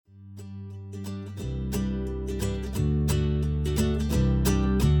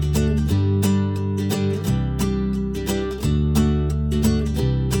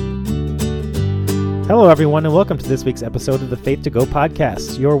Hello, everyone, and welcome to this week's episode of the Faith to Go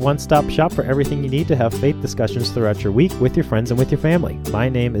podcast, your one-stop shop for everything you need to have faith discussions throughout your week with your friends and with your family. My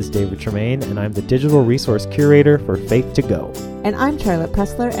name is David Tremaine, and I'm the Digital Resource Curator for Faith to Go. And I'm Charlotte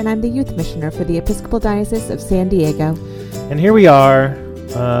Pressler, and I'm the Youth Missioner for the Episcopal Diocese of San Diego. And here we are,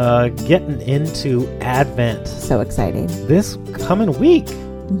 getting into Advent. So exciting. This coming week.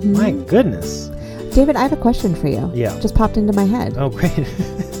 Mm-hmm. My goodness. David, I have a question for you. Yeah. Just popped into my head. Oh, great.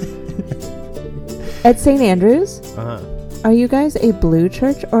 At St. Andrews, Uh-huh. are you guys a blue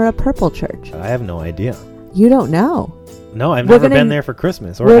church or a purple church? I have no idea. You don't know. No, I've never been there for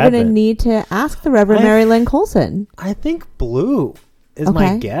Christmas or We're Advent. going to need to ask the Reverend Mary Lynn Colson. I think blue is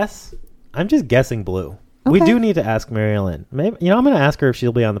my guess. I'm just guessing blue. Okay. We do need to ask Mary Lynn. Maybe, I'm going to ask her if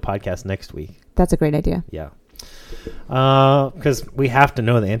she'll be on the podcast next week. That's a great idea. Yeah. Because we have to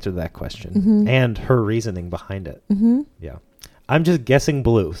know the answer to that question and her reasoning behind it. Mm-hmm. Yeah. I'm just guessing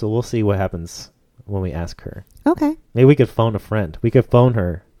blue, so we'll see what happens when we ask her. Okay. Maybe we could phone a friend. We could phone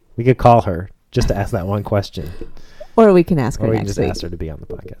her. We could call her just to ask that one question. Or we can ask her or we next can just week. ask her to be on the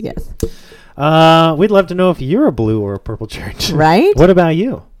podcast. Yes. We'd love to know if you're a blue or a purple church. Right? What about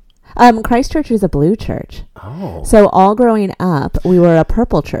you? Christ Church is a blue church. Oh. So all growing up, we were a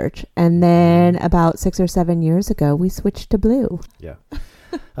purple church. And then about 6 or 7 years ago, we switched to blue. Yeah.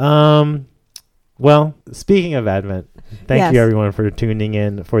 Well, speaking of Advent, thank you everyone for tuning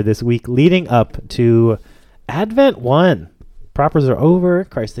in for this week leading up to Advent 1. Propers are over.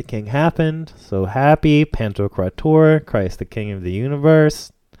 Christ the King happened. So happy. Pantocrator. Christ the King of the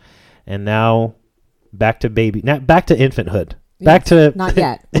universe. And now back to infanthood. Back to not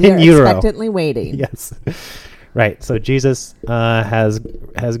yet. in We are utero. expectantly waiting. Yes. Right. So Jesus has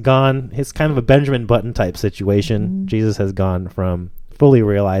gone. It's kind of a Benjamin Button type situation. Mm-hmm. Jesus has gone from fully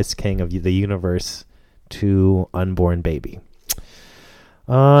realized king of the universe to unborn baby.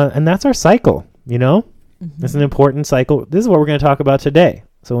 And that's our cycle, Mm-hmm. It's an important cycle. This is what we're going to talk about today.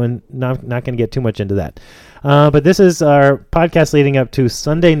 So we're not going to get too much into that. But this is our podcast leading up to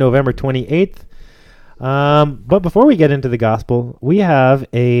Sunday, November 28th. But before we get into the gospel, we have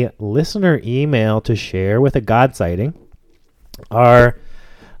a listener email to share with a God sighting. Our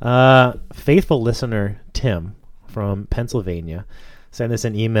faithful listener, Tim, from Pennsylvania, sent us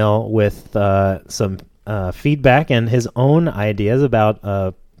an email with some feedback and his own ideas about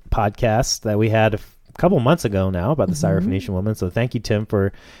a podcast that we had a couple months ago now about the Syrophoenician woman. So thank you, Tim,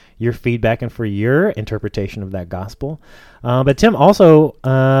 for your feedback and for your interpretation of that gospel. But Tim also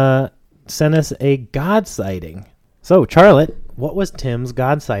sent us a God sighting. So, Charlotte, what was Tim's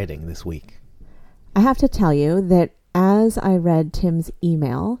God sighting this week? I have to tell you that as I read Tim's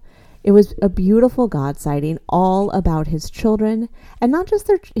email, it was a beautiful God sighting all about his children, and not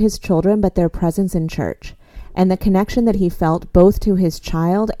just his children, but their presence in church and the connection that he felt both to his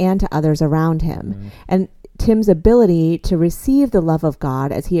child and to others around him. And Tim's ability to receive the love of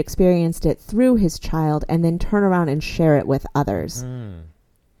God as he experienced it through his child and then turn around and share it with others.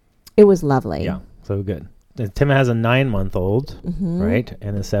 It was lovely. Yeah, so good. Tim has a 9-month-old, right,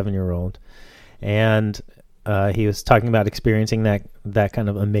 and a 7-year-old, and he was talking about experiencing that kind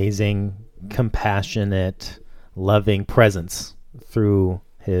of amazing, compassionate, loving presence through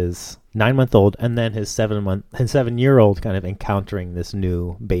his 9-month-old, and then his 7-year-old kind of encountering this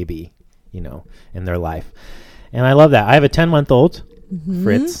new baby, in their life. And I love that. I have a 10-month-old,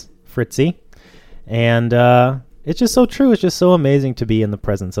 Fritzy, and it's just so true. It's just so amazing to be in the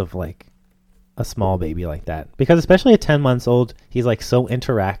presence of like a small baby like that, because especially at 10 months old, he's like so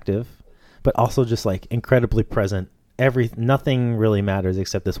interactive, but also just like incredibly present. Nothing really matters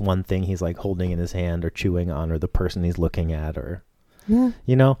except this one thing he's like holding in his hand or chewing on, or the person he's looking at, or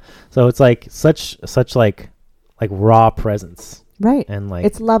so it's like such like raw presence, right? And like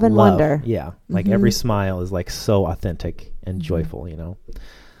it's love and wonder. Yeah, like every smile is like so authentic and joyful,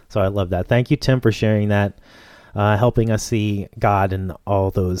 So I love that. Thank you, Tim, for sharing that. Helping us see God in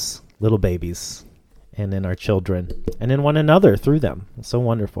all those little babies and in our children and in one another through them. It's so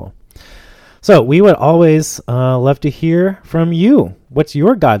wonderful. So we would always love to hear from you. What's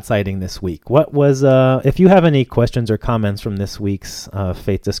your God sighting this week? What was, if you have any questions or comments from this week's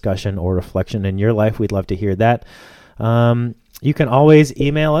faith discussion or reflection in your life, we'd love to hear that. You can always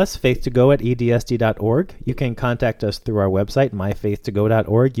email us, faith2go@edsd.org. You can contact us through our website,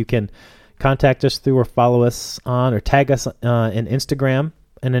 myfaith2go.org. You can contact us through or follow us on or tag us in Instagram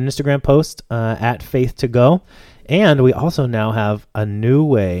in an Instagram post at faith2go. And we also now have a new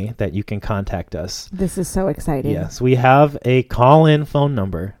way that you can contact us. This is so exciting. Yes, we have a call-in phone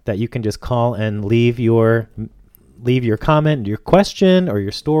number that you can just call and leave your comment, your question, or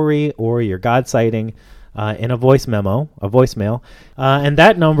your story, or your God sighting in a voicemail. And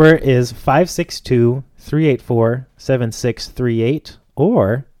that number is 562-384-7638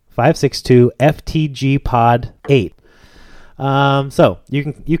 or 562-FTG-POD-8. So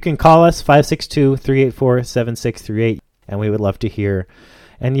you can call us 562-384-7638, and we would love to hear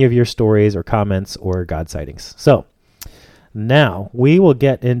any of your stories or comments or God sightings. So now we will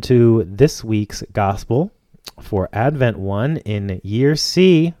get into this week's gospel for Advent 1 in year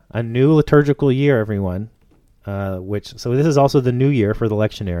C, a new liturgical year, everyone. So this is also the new year for the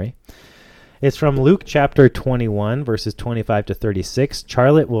lectionary. It's from Luke chapter 21, verses 25 to 36.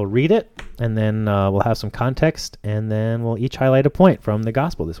 Charlotte will read it, and then we'll have some context, and then we'll each highlight a point from the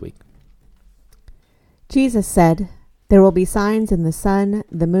gospel this week. Jesus said, "There will be signs in the sun,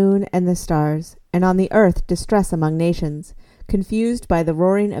 the moon, and the stars, and on the earth distress among nations, confused by the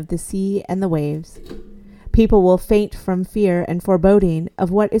roaring of the sea and the waves. People will faint from fear and foreboding of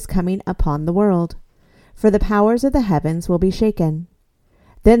what is coming upon the world, for the powers of the heavens will be shaken.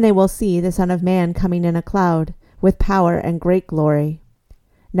 Then they will see the Son of Man coming in a cloud, with power and great glory.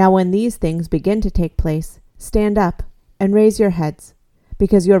 Now when these things begin to take place, stand up and raise your heads,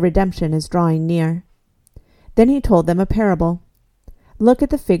 because your redemption is drawing near." Then he told them a parable. "Look at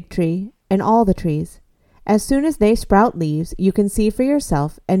the fig tree and all the trees. As soon as they sprout leaves, you can see for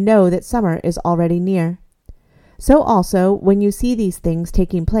yourself and know that summer is already near. So also, when you see these things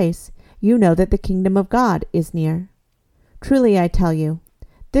taking place, you know that the kingdom of God is near. Truly I tell you,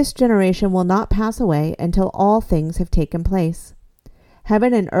 this generation will not pass away until all things have taken place.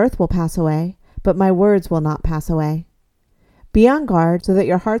 Heaven and earth will pass away, but my words will not pass away. Be on guard so that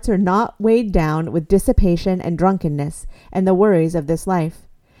your hearts are not weighed down with dissipation and drunkenness and the worries of this life,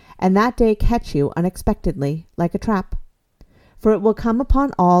 and that day catch you unexpectedly like a trap. For it will come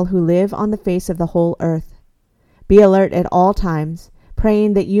upon all who live on the face of the whole earth. Be alert at all times,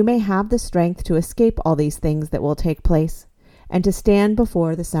 praying that you may have the strength to escape all these things that will take place, and to stand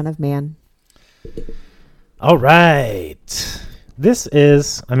before the Son of Man." All right.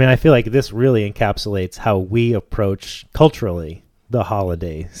 I feel like this really encapsulates how we approach culturally the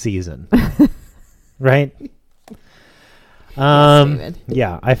holiday season. Right? Yes, David.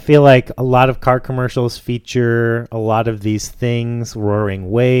 Yeah, I feel like a lot of car commercials feature a lot of these things: roaring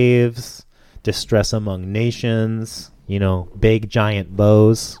waves, distress among nations, big giant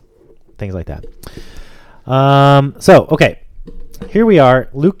bows, things like that. Okay, here we are,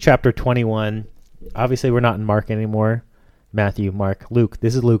 Luke chapter 21. Obviously, we're not in Mark anymore. Matthew, Mark, Luke.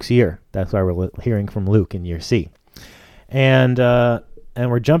 This is Luke's year. That's why we're hearing from Luke in year C. And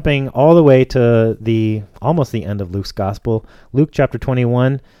we're jumping all the way to almost the end of Luke's gospel. Luke chapter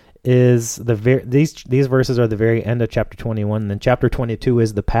 21 is these verses are the very end of chapter 21. And then chapter 22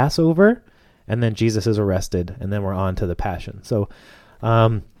 is the Passover, and then Jesus is arrested, and then we're on to the Passion. So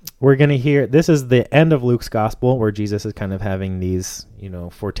we're going to hear, this is the end of Luke's gospel, where Jesus is kind of having these,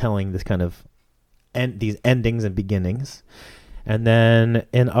 foretelling this kind of these endings and beginnings. And then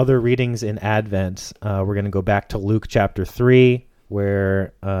in other readings in Advent, we're going to go back to Luke chapter 3,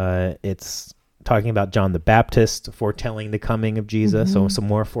 where it's talking about John the Baptist foretelling the coming of Jesus. Mm-hmm. So some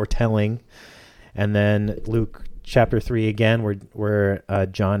more foretelling. And then Luke chapter 3 again, where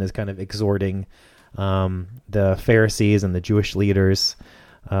John is kind of exhorting the Pharisees and the Jewish leaders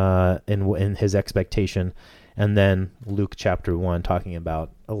in his expectation. And then Luke chapter 1 talking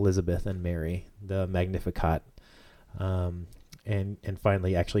about Elizabeth and Mary, the Magnificat, and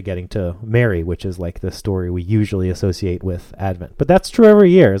finally actually getting to Mary, which is like the story we usually associate with Advent. But that's true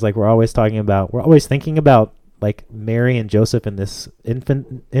every year. It's like we're always thinking about like Mary and Joseph in this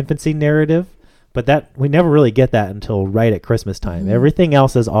infancy narrative, but that we never really get that until right at Christmas time. Mm-hmm. Everything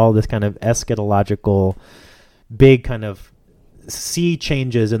else is all this kind of eschatological, big kind of sea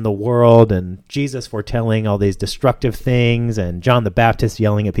changes in the world, and Jesus foretelling all these destructive things, and John the Baptist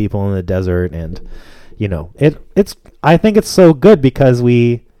yelling at people in the desert, and I think it's so good because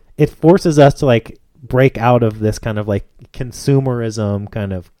it forces us to like break out of this kind of like consumerism,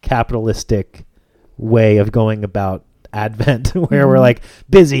 kind of capitalistic way of going about Advent, where we're like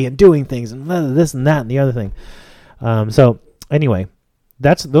busy and doing things and this and that and the other thing. So anyway,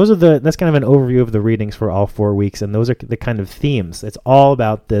 that's kind of an overview of the readings for all 4 weeks, and those are the kind of themes. It's all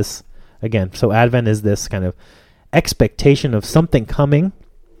about this again. So Advent is this kind of expectation of something coming.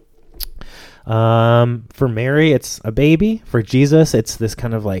 For Mary, it's a baby. For Jesus, it's this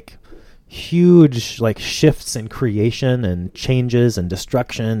kind of like huge like shifts in creation and changes and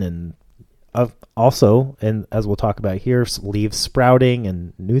destruction, and also, and as we'll talk about here, leaves sprouting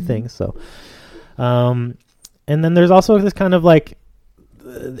and new things. So, and then there's also this kind of like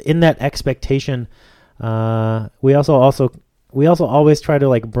in that expectation, we also always try to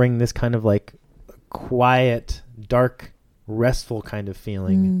like bring this kind of like quiet, dark, restful kind of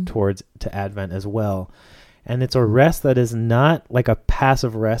feeling to Advent as well. And it's a rest that is not like a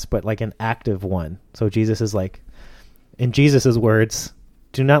passive rest, but like an active one. So Jesus is like, in Jesus's words,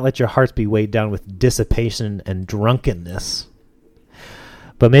 do not let your hearts be weighed down with dissipation and drunkenness.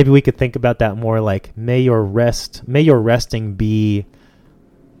 But maybe we could think about that more like, may your resting be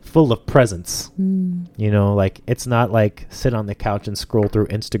full of presence. You know, like it's not like sit on the couch and scroll through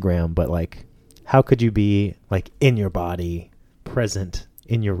Instagram, but like, how could you be like in your body, present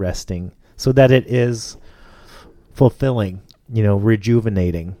in your resting, so that it is fulfilling, you know,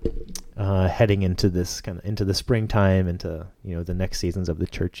 rejuvenating, heading into this into the springtime, into, you know, the next seasons of the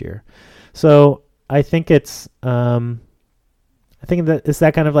church year. So I think it's that it's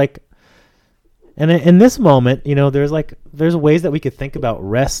that kind of like, and in this moment, you know, there's ways that we could think about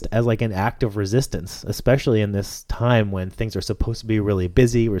rest as like an act of resistance, especially in this time when things are supposed to be really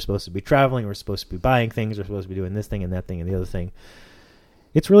busy. We're supposed to be traveling. We're supposed to be buying things. We're supposed to be doing this thing and that thing and the other thing.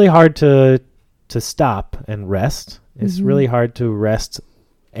 It's really hard to stop and rest. It's really hard to rest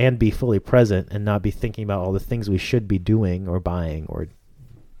and be fully present and not be thinking about all the things we should be doing or buying or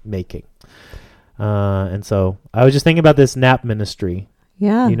making. And so I was just thinking about this nap ministry.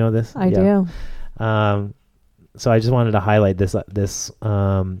 Yeah. You know this? I do. So I just wanted to highlight this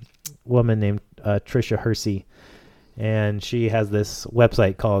woman named Tricia Hersey, and she has this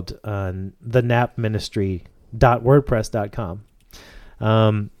website called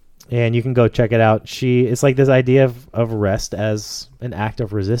thenapministry.wordpress.com. And you can go check it out. It's like this idea of rest as an act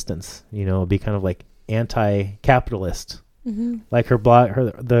of resistance, you know, be kind of like anti-capitalist. Like her blog,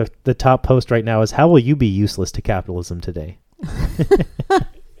 the top post right now is, how will you be useless to capitalism today?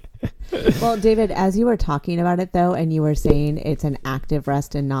 Well, David, as you were talking about it, though, and you were saying it's an active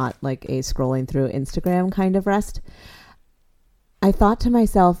rest and not like a scrolling through Instagram kind of rest, I thought to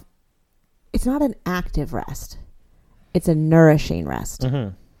myself, it's not an active rest. It's a nourishing rest,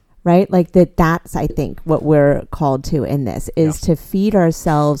 right? Like that's, I think, what we're called to in this is to feed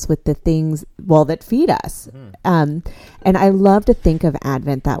ourselves with the things, that feed us. And I love to think of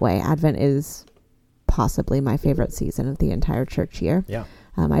Advent that way. Advent is possibly my favorite season of the entire church year. Yeah.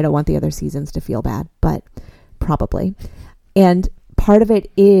 I don't want the other seasons to feel bad, but probably. And part of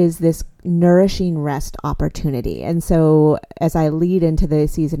it is this nourishing rest opportunity. And so as I lead into the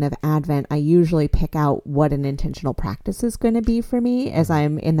season of Advent, I usually pick out what an intentional practice is going to be for me as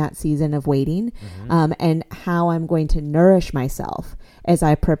I'm in that season of waiting, and how I'm going to nourish myself as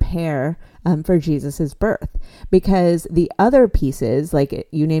I prepare for Jesus's birth. Because the other pieces, like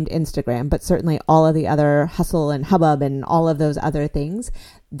you named Instagram, but certainly all of the other hustle and hubbub and all of those other things,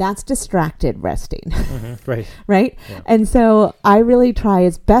 that's distracted resting. Right. Right. Yeah. And so I really try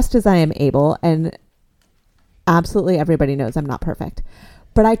as best as I am able, and absolutely everybody knows I'm not perfect,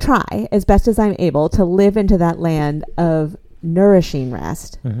 but I try as best as I'm able to live into that land of nourishing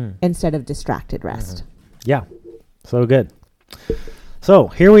rest instead of distracted rest. Yeah. So good. So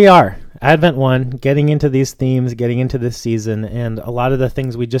here we are, Advent 1, getting into these themes, getting into this season, and a lot of the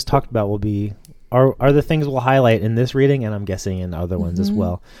things we just talked about are the things we'll highlight in this reading, and I'm guessing in other ones as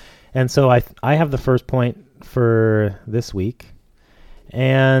well. And so I have the first point for this week,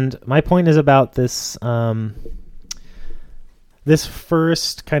 and my point is about this this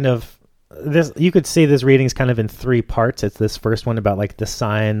first kind of this. You could say this reading is kind of in three parts. It's this first one about like the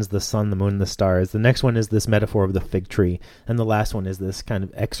signs, the sun, the moon, the stars. The next one is this metaphor of the fig tree, and the last one is this kind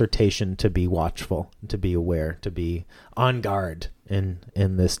of exhortation to be watchful, to be aware, to be on guard in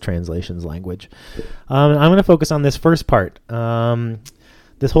this translation's language. I'm going to focus on this first part.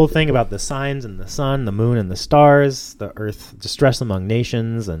 This whole thing about the signs and the sun, the moon and the stars, the earth, distress among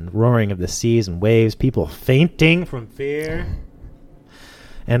nations, and roaring of the seas and waves, people fainting from fear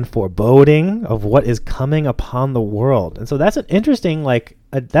and foreboding of what is coming upon the world. And so that's an interesting,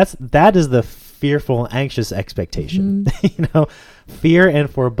 that is the fearful, anxious expectation. You know, fear and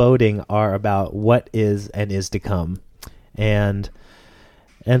foreboding are about what is and is to come. And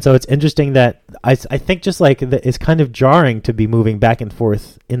so it's interesting that I think just like it's kind of jarring to be moving back and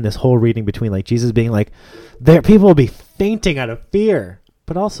forth in this whole reading between like Jesus being like, there people will be fainting out of fear,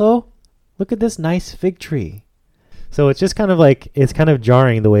 but also look at this nice fig tree. So it's just kind of like, it's kind of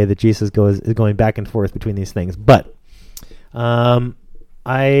jarring the way that Jesus is going back and forth between these things. But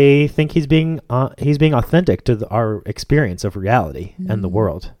I think he's being authentic to our experience of reality and the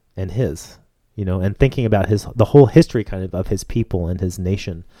world and his, you know, and thinking about the whole history kind of his people and his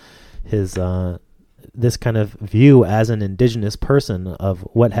nation, his this kind of view as an indigenous person of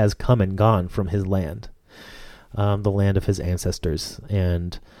what has come and gone from his land, the land of his ancestors.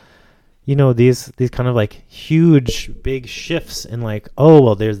 And these kind of like huge big shifts in like, oh,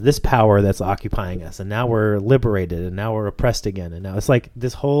 well, there's this power that's occupying us, and now we're liberated, and now we're oppressed again, and now it's like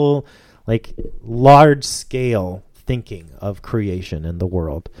this whole like large scale thinking of creation and the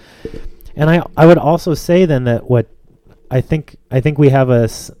world. And I would also say then that what I think I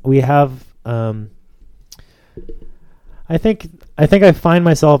find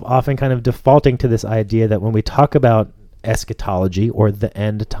myself often kind of defaulting to this idea that when we talk about eschatology or the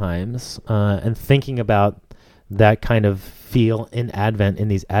end times, and thinking about that kind of feel in Advent, in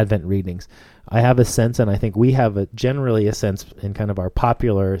these Advent readings, I have a sense, and I think we have generally a sense in kind of our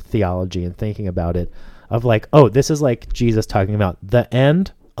popular theology and thinking about it, of like, oh, this is like Jesus talking about the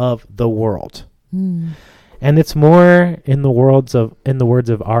end of the world. And it's more in the words of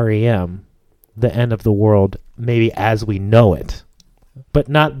REM, the end of the world, maybe as we know it, but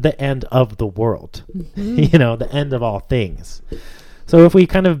not the end of the world, the end of all things. So if we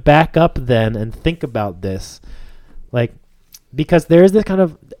kind of back up then and think about this, like, because there is this kind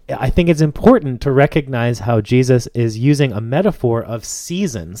of, I think it's important to recognize how Jesus is using a metaphor of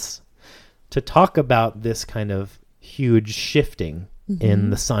seasons to talk about this kind of huge shifting in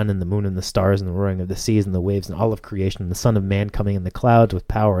the sun and the moon and the stars and the roaring of the seas and the waves and all of creation, and the Son of Man coming in the clouds with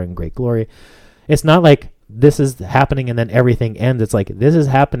power and great glory. It's not like this is happening and then everything ends. It's like this is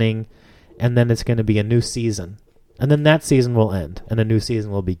happening and then it's going to be a new season. And then that season will end and a new season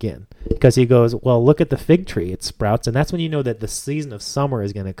will begin. Because he goes, well, look at the fig tree. It sprouts. And that's when you know that the season of summer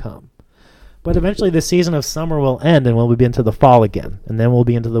is going to come. But eventually the season of summer will end and we'll be into the fall again. And then we'll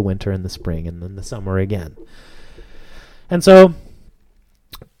be into the winter and the spring and then the summer again. And so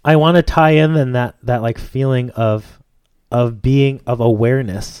I want to tie in then that like feeling of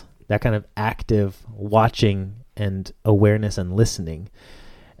awareness, that kind of active watching and awareness and listening,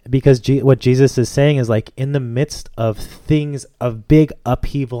 because what Jesus is saying is like in the midst of things of big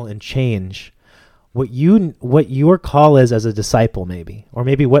upheaval and change, what your call is as a disciple, maybe, or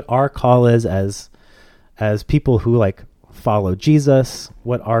maybe what our call is as people who like follow Jesus,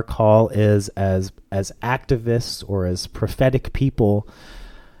 what our call is as activists or as prophetic people,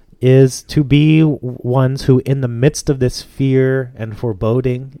 is to be ones who, in the midst of this fear and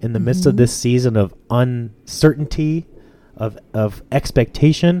foreboding, in the midst of this season of uncertainty, of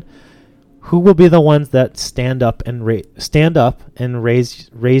expectation, who will be the ones that stand up and raise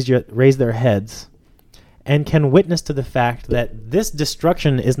their heads, and can witness to the fact that this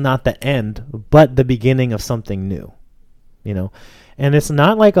destruction is not the end, but the beginning of something new, And it's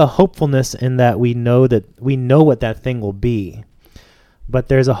not like a hopefulness in that we know what that thing will be. But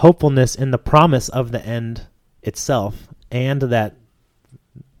there's a hopefulness in the promise of the end itself, and that,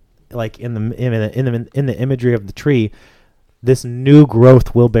 like in the imagery of the tree, this new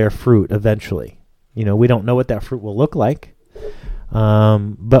growth will bear fruit eventually. We don't know what that fruit will look like,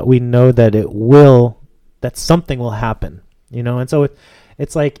 but we know that that something will happen. And so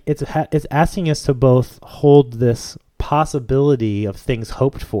it's like it's asking us to both hold this possibility of things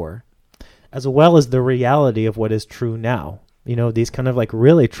hoped for, as well as the reality of what is true now. These kind of like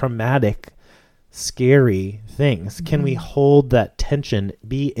really traumatic, scary things. Can we hold that tension,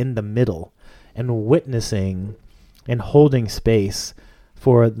 be in the middle, and witnessing and holding space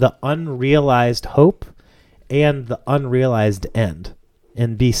for the unrealized hope and the unrealized end,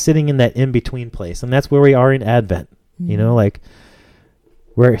 and be sitting in that in-between place? And that's where we are in Advent. Like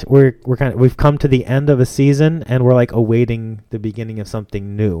we've come to the end of a season and we're like awaiting the beginning of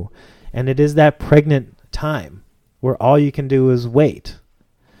something new. And it is that pregnant time where all you can do is wait.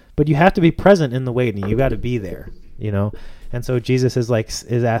 But you have to be present in the waiting. You got to be there, And so Jesus is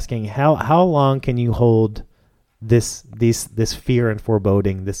asking, how long can you hold this fear and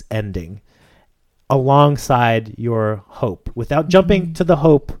foreboding, this ending, alongside your hope, without jumping to the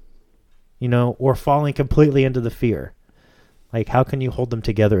hope, or falling completely into the fear? Like, how can you hold them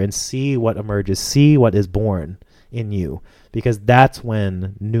together and see what emerges, see what is born in you? Because that's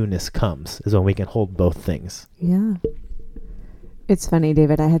when newness comes, is when we can hold both things. Yeah. It's funny,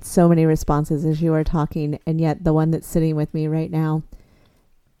 David. I had so many responses as you were talking, and yet the one that's sitting with me right now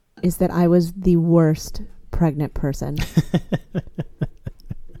is that I was the worst pregnant person.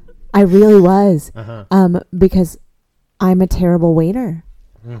 I really was. Because I'm a terrible waiter.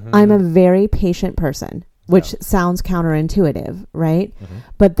 I'm a very patient person, which sounds counterintuitive, right?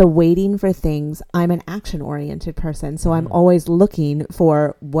 But the waiting for things, I'm an action-oriented person, so I'm always looking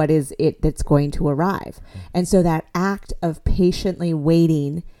for what is it that's going to arrive. And so that act of patiently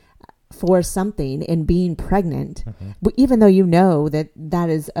waiting for something and being pregnant, even though that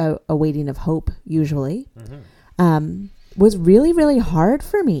is a waiting of hope usually, was really, really hard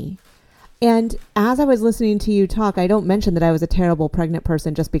for me. And as I was listening to you talk, I don't mention that I was a terrible pregnant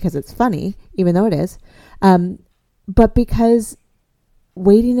person just because it's funny, even though it is, but because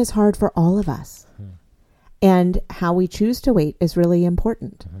waiting is hard for all of us. And how we choose to wait is really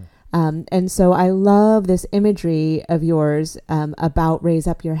important. And so I love this imagery of yours about raise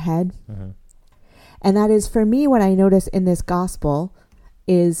up your head. And that is, for me, what I notice in this gospel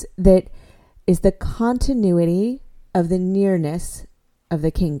is the continuity of the nearness of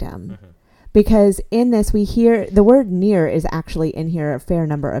the kingdom. Because in this, we hear the word near is actually in here a fair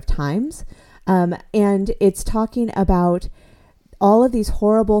number of times. And it's talking about all of these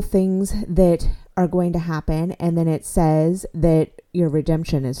horrible things that are going to happen. And then it says that your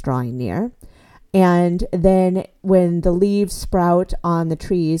redemption is drawing near. And then when the leaves sprout on the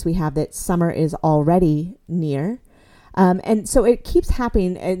trees, we have that summer is already near. And so it keeps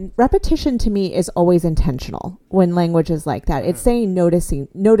happening. And repetition to me is always intentional when language is like that. It's saying, notice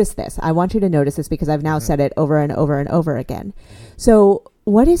this. I want you to notice this because I've now said it over and over and over again. So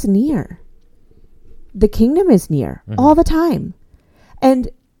what is near? The kingdom is near all the time. And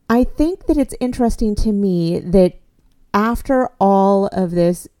I think that it's interesting to me that after all of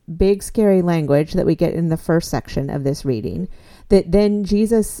this big, scary language that we get in the first section of this reading, that then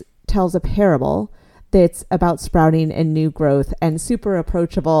Jesus tells a parable that's about sprouting and new growth and super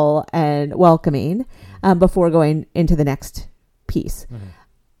approachable and welcoming before going into the next piece.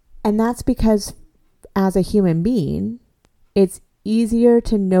 And that's because as a human being, it's easier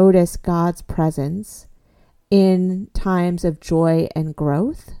to notice God's presence in times of joy and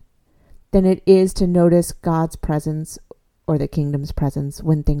growth than it is to notice God's presence or the kingdom's presence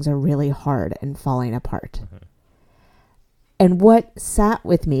when things are really hard and falling apart. And what sat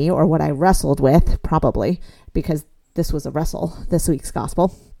with me, or what I wrestled with, probably, because this was a wrestle, this week's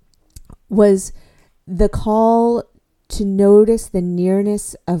gospel, was the call to notice the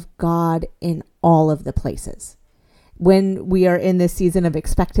nearness of God in all of the places. When we are in this season of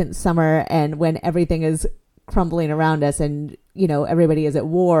expectant summer and when everything is crumbling around us and, you know, everybody is at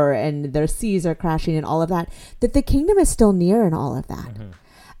war and their seas are crashing and all of that, that the kingdom is still near in all of that.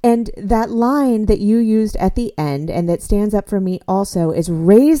 And that line that you used at the end and that stands up for me also is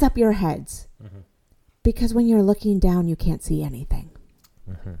raise up your heads. Because when you're looking down, you can't see anything.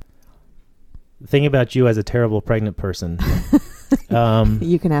 The thing about you as a terrible pregnant person,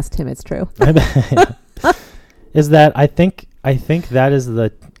 you can ask Tim, it's true. Is that I think that is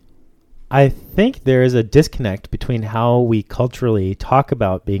I think there is a disconnect between how we culturally talk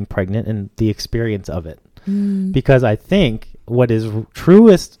about being pregnant and the experience of it. Because I think what is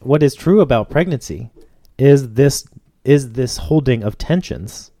true about pregnancy is this holding of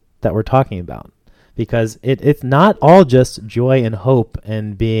tensions that we're talking about. Because it's not all just joy and hope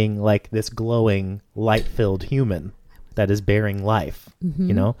and being like this glowing, light-filled human that is bearing life.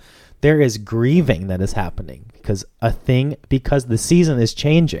 You know, there is grieving that is happening because the season is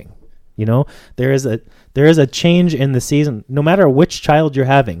changing. You know, there is a change in the season, no matter which child you're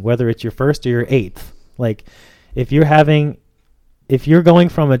having, whether it's your first or your eighth. Like if you're going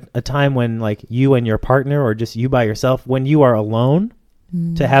from a time when like you and your partner or just you by yourself, when you are alone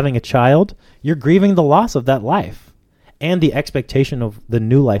to having a child, you're grieving the loss of that life and the expectation of the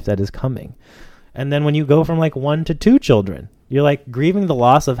new life that is coming. And then when you go from like 1 to 2 children, you're like grieving the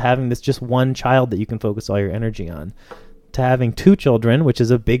loss of having this just one child that you can focus all your energy on, to having 2 children, which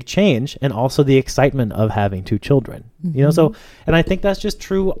is a big change, and also the excitement of having 2 children. You know, so, and I think that's just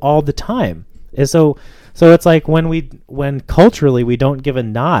true all the time. And so it's like when culturally we don't give a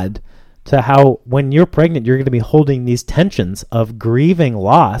nod to how when you're pregnant, you're going to be holding these tensions of grieving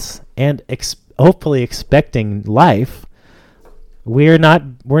loss and hopefully expecting life. We're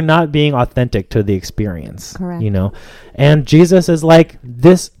not being authentic to the experience. Correct. You know, and Jesus is like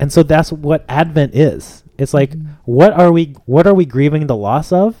this. And so that's what Advent is. It's like, what are we grieving the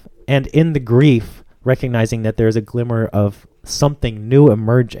loss of? And in the grief, recognizing that there's a glimmer of something new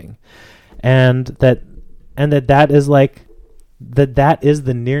emerging. And that is like, that is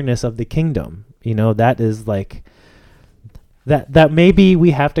the nearness of the kingdom. You know, that is like, that maybe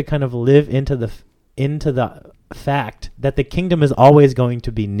we have to kind of live into the fact that the kingdom is always going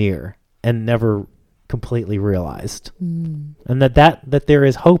to be near and never completely realized. And that there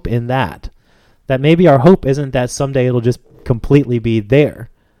is hope in that maybe our hope isn't that someday it'll just completely be there,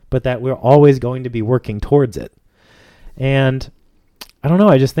 but that we're always going to be working towards it. And I don't know,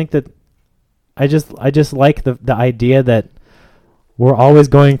 I just think that I just like the idea that we're always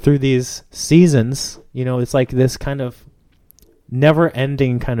going through these seasons. You know, it's like this kind of never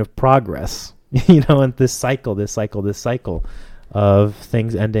ending kind of progress, you know, and this cycle of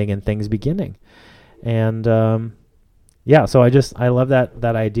things ending and things beginning. And, so I love that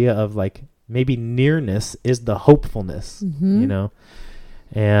idea of like, maybe nearness is the hopefulness, Mm-hmm. you know,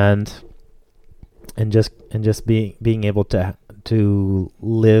 and just being able to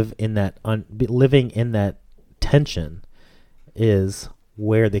live in that living in that tension is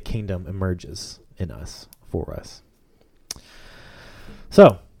where the kingdom emerges in us, for us.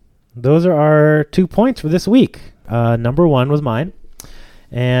 So those are our 2 points for this week. Number 1 was mine,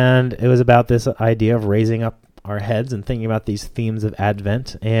 and it was about this idea of raising up our heads and thinking about these themes of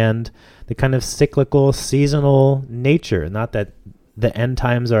Advent and the kind of cyclical, seasonal nature. Not that the end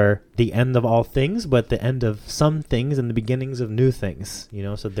times are the end of all things, but the end of some things and the beginnings of new things, you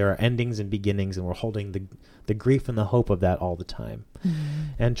know, so there are endings and beginnings, and we're holding the grief and the hope of that all the time. Mm-hmm.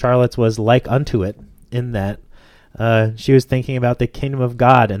 And Charlotte's was like unto it in that she was thinking about the kingdom of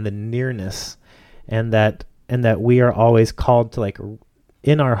God and the nearness, and that we are always called to, like,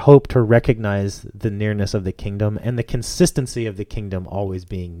 in our hope, to recognize the nearness of the kingdom and the consistency of the kingdom always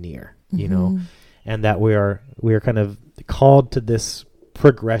being near, you know, and that we are kind of called to this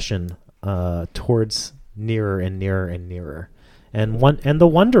progression towards nearer and nearer and nearer, and the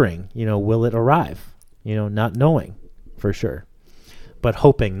wondering, you know, will it arrive? You know, not knowing for sure, but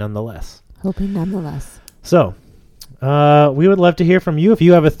hoping nonetheless. So we would love to hear from you. If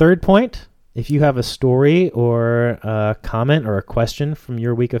you have a third point, if you have a story or a comment or a question from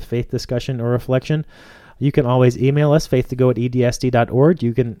your week of faith discussion or reflection, you can always email us, faith2go@edsd.org.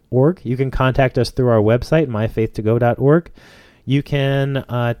 You can contact us through our website, myfaith2go.org. You can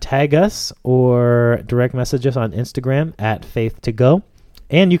tag us or direct message us on Instagram @faith2go.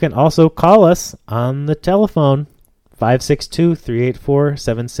 And you can also call us on the telephone,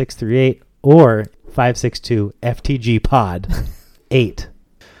 562-384-7638 or 562-FTG-POD-8.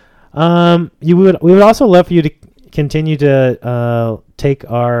 We would also love for you to continue to take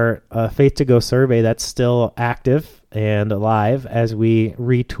our Faith to Go survey that's still active and alive as we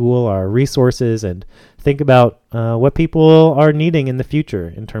retool our resources and think about what people are needing in the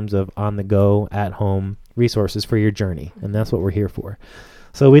future in terms of on-the-go, at-home resources for your journey. And that's what we're here for.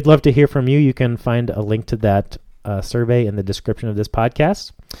 So we'd love to hear from you. You can find a link to that survey in the description of this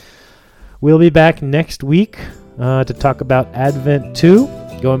podcast. We'll be back next week to talk about Advent 2,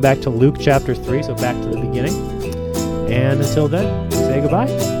 going back to Luke chapter 3, so back to the beginning. And until then, we say goodbye.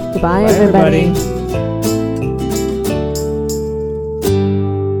 Goodbye, everybody.